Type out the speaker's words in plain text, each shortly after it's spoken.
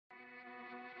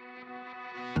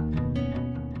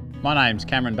My name's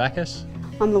Cameron Backus.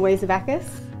 I'm Louisa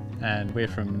Backus. And we're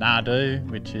from Nardoo,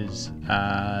 which is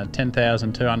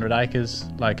 10,200 acres,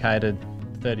 located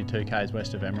 32 k's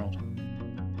west of Emerald.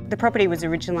 The property was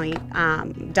originally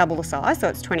double the size, so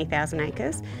it's 20,000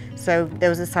 acres. So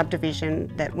there was a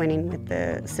subdivision that went in with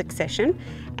the succession,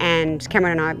 and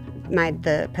Cameron and I made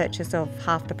the purchase of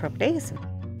half the properties.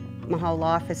 My whole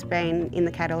life has been in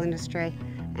the cattle industry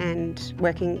and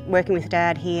working with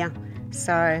Dad here.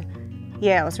 So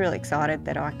yeah, I was really excited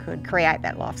that I could create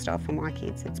that lifestyle for my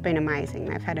kids. It's been amazing.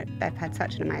 They've had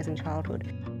such an amazing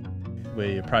childhood.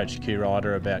 We approached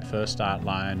QRIDA about First Start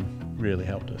Loan, really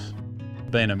helped us.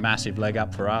 Been a massive leg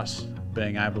up for us,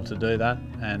 being able to do that,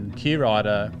 and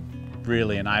QRIDA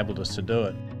really enabled us to do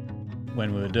it.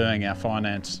 When we were doing our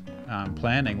finance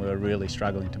planning, we were really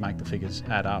struggling to make the figures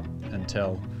add up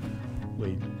until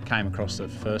we came across the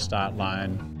First Start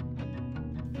Loan.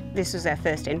 This was our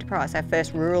first enterprise, our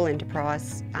first rural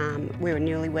enterprise. We were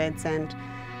newlyweds, and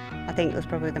I think it was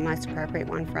probably the most appropriate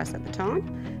one for us at the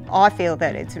time. I feel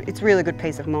that it's really good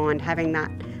peace of mind having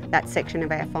that section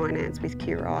of our finance with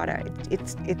QRIDA.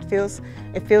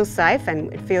 It feels safe,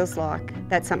 and it feels like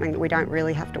that's something that we don't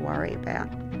really have to worry about.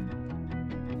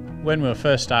 When we were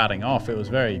first starting off, it was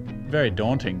very, very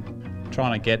daunting.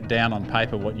 Trying to get down on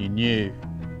paper what you knew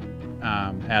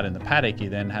out in the paddock, you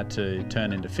then had to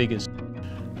turn into figures.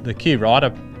 The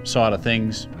QRIDA side of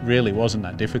things really wasn't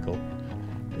that difficult.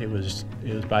 It was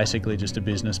basically just a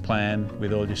business plan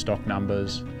with all your stock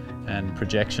numbers and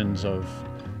projections of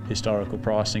historical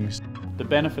pricings. The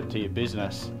benefit to your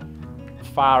business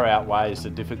far outweighs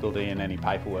the difficulty in any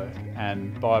paperwork,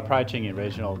 and by approaching your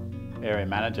regional area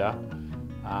manager,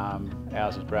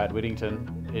 ours is Brad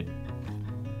Whittington,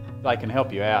 they can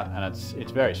help you out, and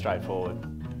it's very straightforward.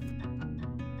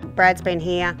 Brad's been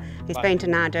here, he's been to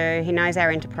Nardoo, he knows our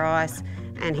enterprise,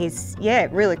 and he's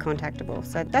really contactable.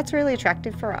 So that's really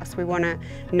attractive for us. We want to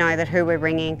know that who we're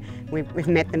ringing, we've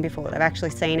met them before, they've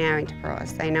actually seen our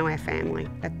enterprise, they know our family.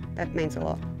 That means a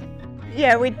lot.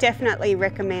 Yeah, we definitely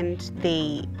recommend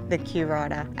the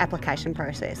QRIDA application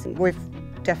process. We've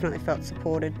definitely felt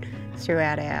supported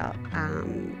throughout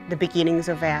the beginnings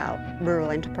of our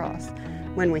rural enterprise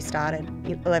when we started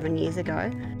 11 years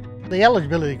ago. The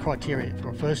eligibility criteria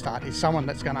for a First Start is someone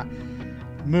that's going to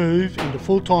move into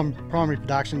full-time primary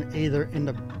production either in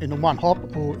the one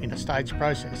hop or in a staged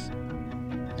process.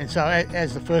 And so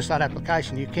as the First Start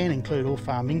application, you can include all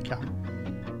farm income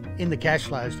in the cash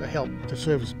flows to help the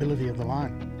serviceability of the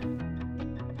loan.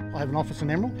 I have an office in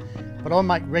Emerald, but I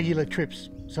make regular trips.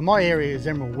 So my area is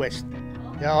Emerald West.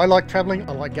 Yeah, I like travelling,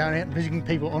 I like going out and visiting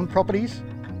people on properties,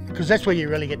 because that's where you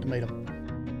really get to meet them.